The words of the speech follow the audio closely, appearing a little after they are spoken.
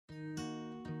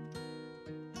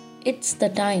It's the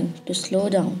time to slow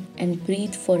down and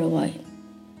breathe for a while.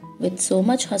 With so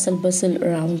much hustle bustle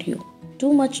around you,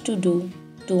 too much to do,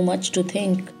 too much to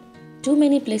think, too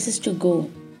many places to go,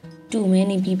 too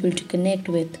many people to connect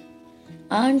with.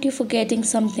 Aren't you forgetting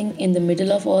something in the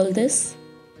middle of all this?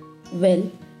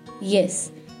 Well,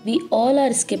 yes, we all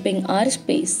are skipping our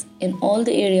space in all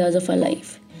the areas of our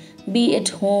life, be it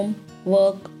home,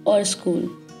 work, or school.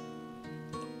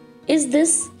 Is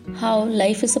this how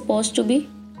life is supposed to be?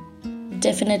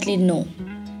 Definitely no.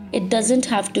 It doesn't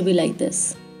have to be like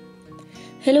this.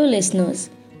 Hello,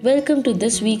 listeners. Welcome to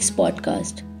this week's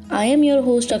podcast. I am your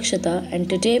host Akshata, and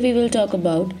today we will talk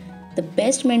about the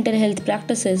best mental health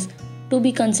practices to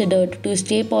be considered to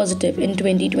stay positive in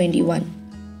 2021.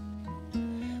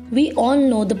 We all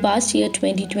know the past year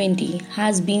 2020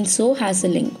 has been so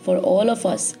hassling for all of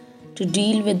us to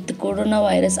deal with the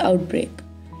coronavirus outbreak.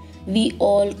 We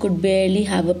all could barely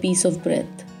have a piece of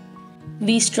breath.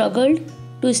 We struggled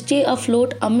to stay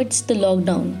afloat amidst the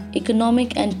lockdown,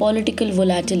 economic and political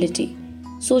volatility,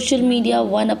 social media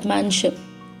one-upmanship,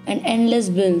 and endless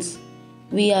bills.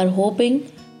 We are hoping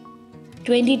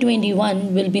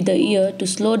 2021 will be the year to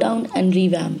slow down and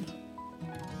revamp.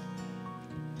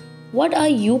 What are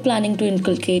you planning to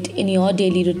inculcate in your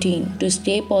daily routine to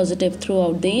stay positive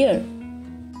throughout the year?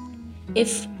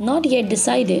 If not yet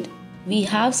decided, we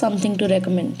have something to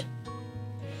recommend.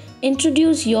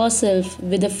 Introduce yourself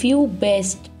with a few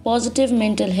best positive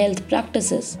mental health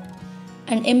practices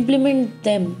and implement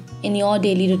them in your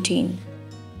daily routine.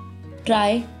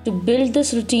 Try to build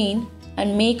this routine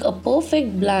and make a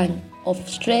perfect blend of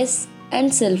stress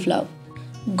and self love.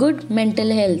 Good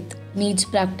mental health needs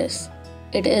practice.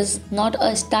 It is not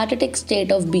a static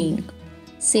state of being,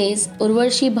 says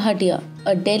Urvashi Bhatia,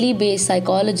 a Delhi based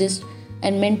psychologist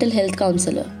and mental health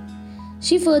counselor.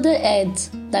 She further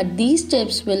adds that these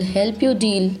tips will help you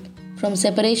deal from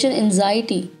separation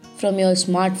anxiety from your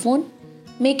smartphone,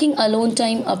 making alone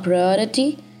time a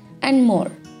priority, and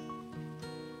more.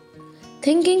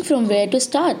 Thinking from where to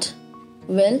start?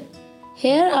 Well,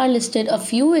 here are listed a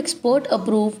few expert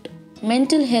approved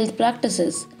mental health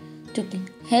practices to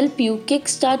help you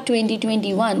kickstart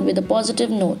 2021 with a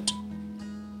positive note.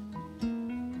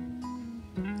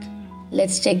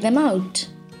 Let's check them out.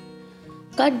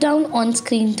 Cut down on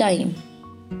screen time.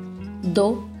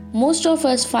 Though most of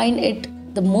us find it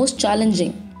the most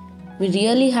challenging, we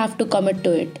really have to commit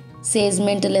to it, says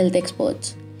mental health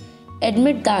experts.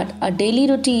 Admit that our daily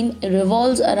routine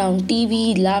revolves around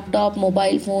TV, laptop,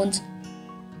 mobile phones,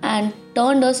 and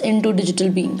turned us into digital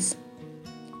beings.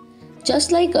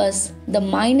 Just like us, the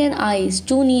mind and eyes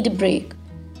too need a break,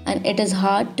 and it is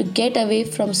hard to get away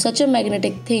from such a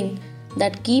magnetic thing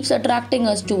that keeps attracting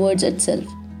us towards itself,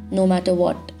 no matter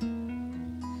what.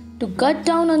 To cut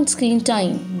down on screen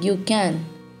time, you can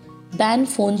ban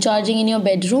phone charging in your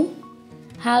bedroom,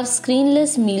 have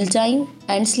screenless mealtime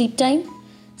and sleep time,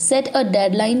 set a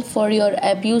deadline for your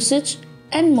app usage,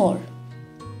 and more.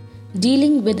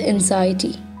 Dealing with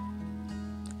anxiety.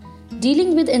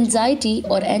 Dealing with anxiety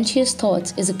or anxious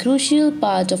thoughts is a crucial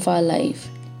part of our life.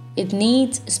 It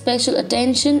needs special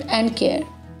attention and care.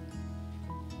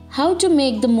 How to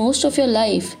make the most of your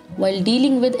life while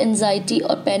dealing with anxiety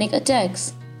or panic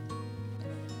attacks?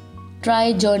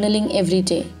 Try journaling every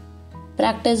day.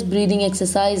 Practice breathing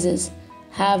exercises.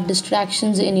 Have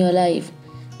distractions in your life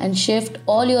and shift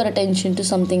all your attention to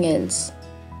something else.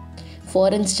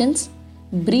 For instance,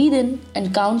 breathe in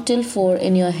and count till 4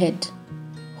 in your head.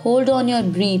 Hold on your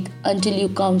breath until you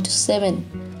count to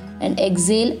 7 and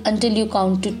exhale until you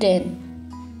count to 10.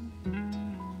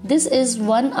 This is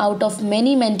one out of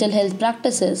many mental health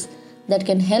practices that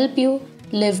can help you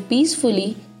live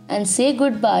peacefully and say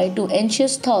goodbye to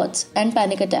anxious thoughts and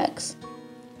panic attacks.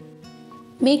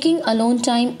 Making alone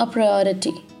time a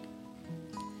priority.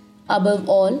 Above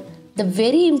all, the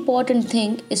very important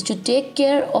thing is to take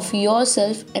care of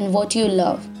yourself and what you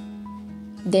love.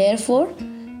 Therefore,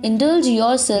 indulge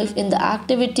yourself in the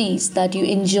activities that you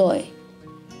enjoy.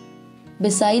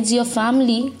 Besides your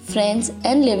family, friends,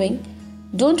 and living,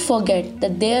 don't forget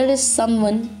that there is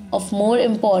someone of more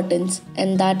importance,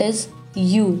 and that is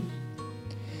you.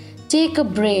 Take a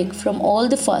break from all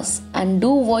the fuss and do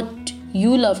what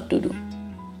you love to do.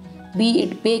 Be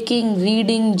it baking,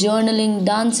 reading, journaling,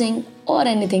 dancing, or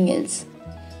anything else.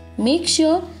 Make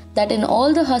sure that in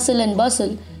all the hustle and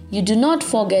bustle, you do not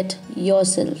forget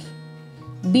yourself.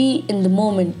 Be in the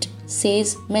moment,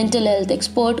 says mental health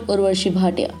expert Urvashi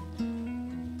Bhatia.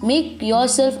 Make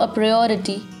yourself a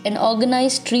priority and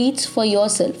organize treats for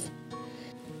yourself.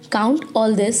 Count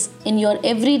all this in your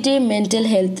everyday mental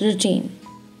health routine.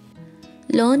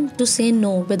 Learn to say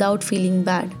no without feeling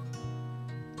bad.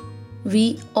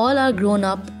 We all are grown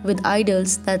up with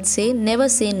idols that say never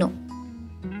say no.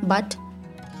 But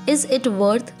is it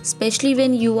worth, especially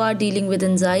when you are dealing with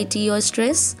anxiety or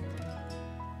stress?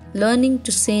 Learning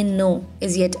to say no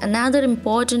is yet another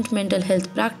important mental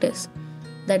health practice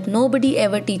that nobody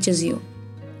ever teaches you.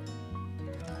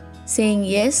 Saying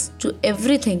yes to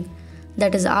everything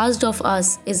that is asked of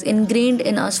us is ingrained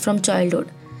in us from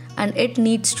childhood, and it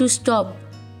needs to stop.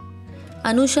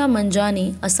 Anusha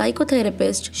Manjani, a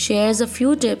psychotherapist, shares a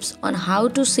few tips on how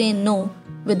to say no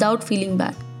without feeling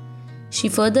bad. She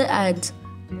further adds,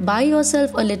 buy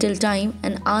yourself a little time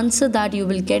and answer that you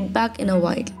will get back in a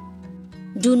while.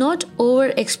 Do not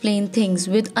over-explain things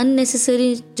with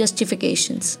unnecessary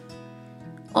justifications.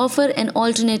 Offer an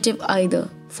alternative either.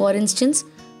 For instance,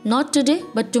 not today,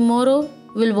 but tomorrow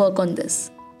we'll work on this.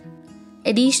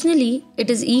 Additionally, it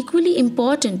is equally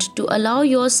important to allow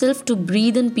yourself to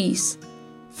breathe in peace.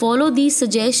 Follow these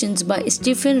suggestions by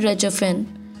Stephen Rechofen,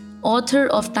 author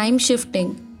of Time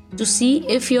Shifting, to see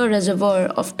if your reservoir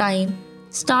of time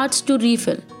starts to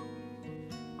refill.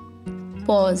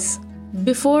 Pause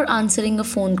before answering a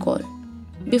phone call,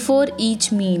 before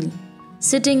each meal,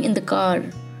 sitting in the car,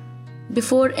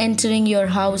 before entering your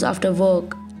house after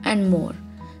work, and more.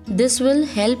 This will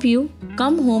help you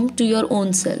come home to your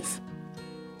own self.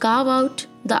 Carve out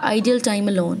the ideal time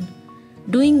alone.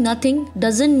 Doing nothing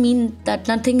doesn't mean that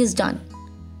nothing is done.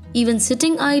 Even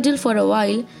sitting idle for a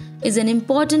while is an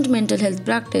important mental health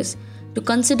practice to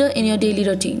consider in your daily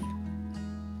routine.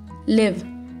 Live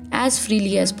as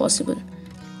freely as possible.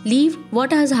 Leave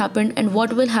what has happened and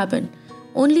what will happen.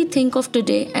 Only think of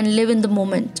today and live in the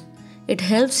moment. It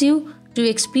helps you to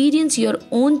experience your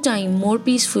own time more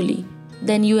peacefully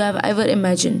than you have ever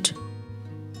imagined.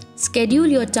 Schedule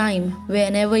your time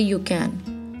whenever you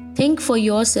can. Think for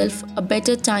yourself a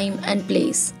better time and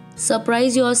place.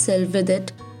 Surprise yourself with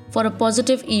it for a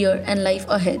positive year and life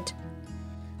ahead.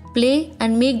 Play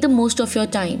and make the most of your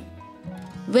time.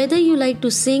 Whether you like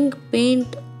to sing,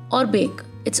 paint, or bake,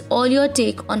 it's all your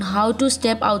take on how to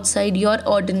step outside your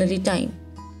ordinary time.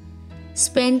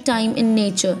 Spend time in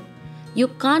nature. You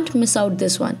can't miss out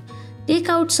this one. Take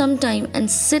out some time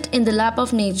and sit in the lap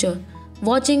of nature,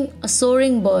 watching a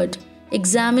soaring bird,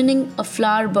 examining a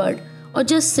flower bud, or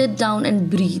just sit down and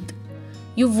breathe.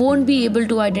 You won't be able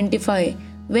to identify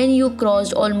when you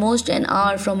crossed almost an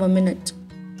hour from a minute.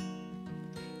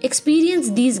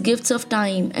 Experience these gifts of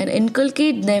time and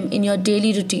inculcate them in your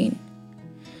daily routine.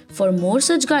 For more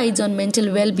such guides on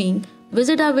mental well-being,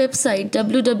 visit our website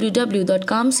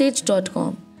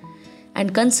www.calmsage.com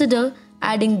and consider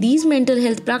adding these mental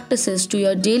health practices to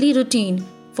your daily routine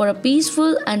for a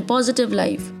peaceful and positive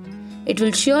life. It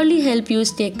will surely help you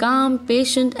stay calm,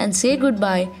 patient, and say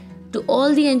goodbye to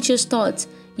all the anxious thoughts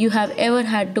you have ever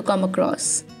had to come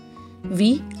across.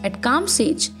 We at Calm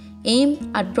Sage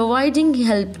aim at providing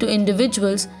help to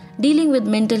individuals dealing with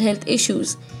mental health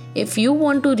issues. If you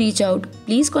want to reach out,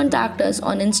 please contact us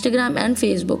on Instagram and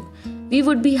Facebook. We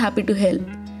would be happy to help.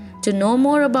 To know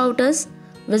more about us,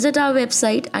 visit our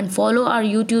website and follow our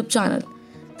YouTube channel.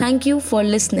 Thank you for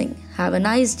listening. Have a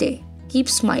nice day. Keep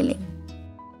smiling.